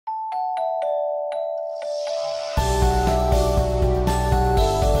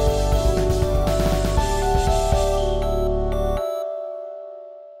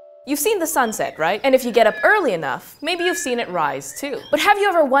You've seen the sunset, right? And if you get up early enough, maybe you've seen it rise too. But have you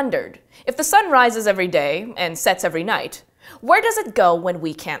ever wondered, if the sun rises every day and sets every night, where does it go when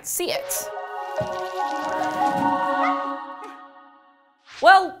we can't see it?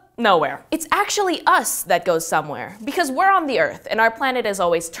 Well, nowhere. It's actually us that goes somewhere, because we're on the Earth and our planet is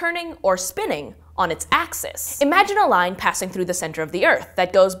always turning or spinning on its axis. Imagine a line passing through the center of the Earth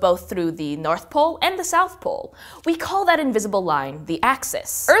that goes both through the North Pole and the South Pole. We call that invisible line the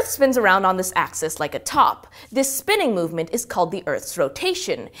axis. Earth spins around on this axis like a top. This spinning movement is called the Earth's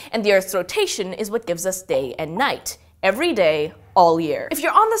rotation, and the Earth's rotation is what gives us day and night. Every day, all year. If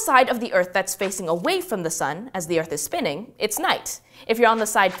you're on the side of the Earth that's facing away from the sun as the Earth is spinning, it's night. If you're on the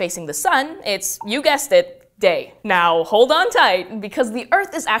side facing the sun, it's, you guessed it, day. Now hold on tight, because the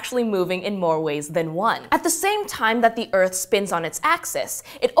Earth is actually moving in more ways than one. At the same time that the Earth spins on its axis,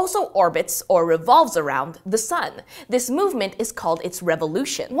 it also orbits or revolves around the sun. This movement is called its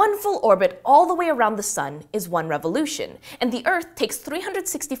revolution. One full orbit all the way around the sun is one revolution, and the Earth takes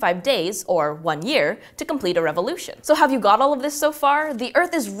 365 days, or 1 year, to complete a revolution. So have you got all of this so far? The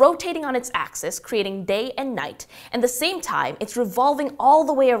Earth is rotating on its axis, creating day and night, and at the same time, it's revolving all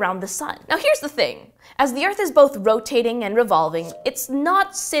the way around the sun. Now here's the thing. As the Earth is both rotating and revolving, it's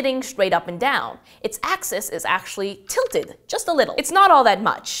not sitting straight up and down. Its axis is actually tilted, just a little. It's not all that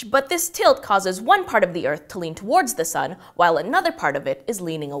much, but this tilt causes one part of the Earth to lean towards the sun, while another part of it is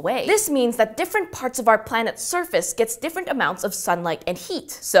leaning away. This means that different parts of our planet's surface gets different amounts of sunlight and heat.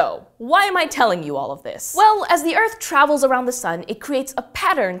 So, why am I telling you all of this? Well, as the Earth travels around the sun, it creates a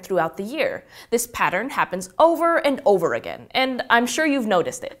pattern throughout the year. This pattern happens over and over again, and I'm sure you've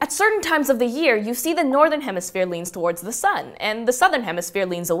noticed it. At certain times of the year, you see the northern hemisphere leans towards the sun, and the southern hemisphere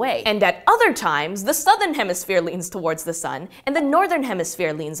leans away. And at other times, the southern hemisphere leans towards the sun, and the northern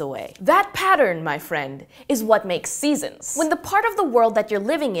hemisphere leans away. That pattern, my friend, is what makes seasons. When the part of the world that you're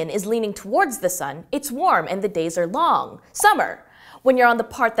living in is leaning towards the sun, it's warm and the days are long. Summer. When you're on the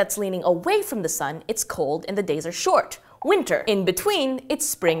part that's leaning away from the sun, it's cold and the days are short. Winter. In between, it's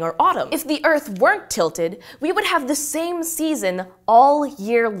spring or autumn. If the Earth weren't tilted, we would have the same season all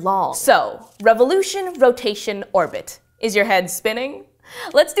year long. So, revolution, rotation, orbit. Is your head spinning?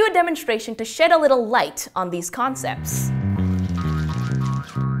 Let's do a demonstration to shed a little light on these concepts.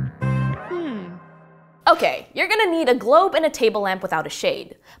 Okay, you're gonna need a globe and a table lamp without a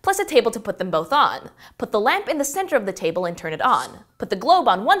shade, plus a table to put them both on. Put the lamp in the center of the table and turn it on. Put the globe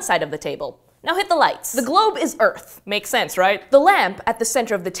on one side of the table. Now hit the lights. The globe is Earth. Makes sense, right? The lamp at the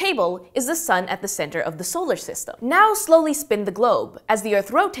center of the table is the sun at the center of the solar system. Now slowly spin the globe. As the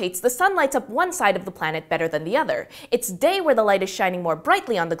Earth rotates, the sun lights up one side of the planet better than the other. It's day where the light is shining more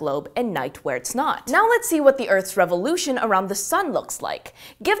brightly on the globe and night where it's not. Now let's see what the Earth's revolution around the sun looks like.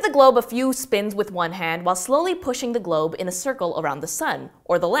 Give the globe a few spins with one hand while slowly pushing the globe in a circle around the sun,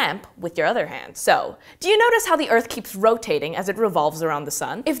 or the lamp with your other hand. So, do you notice how the Earth keeps rotating as it revolves around the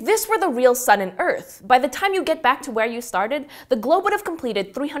sun? If this were the real sun and Earth, by the time you get back to where you started, the globe would have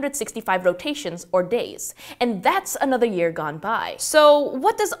completed 365 rotations or days, and that's another year gone by. So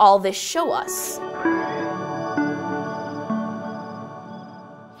what does all this show us?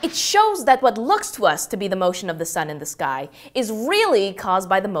 It shows that what looks to us to be the motion of the sun in the sky is really caused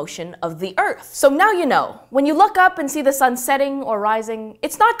by the motion of the Earth. So now you know, when you look up and see the sun setting or rising,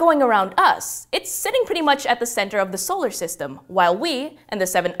 it's not going around us. It's sitting pretty much at the center of the solar system, while we and the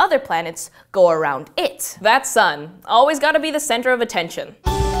 7 other planets go around it. That sun, always gotta be the center of attention.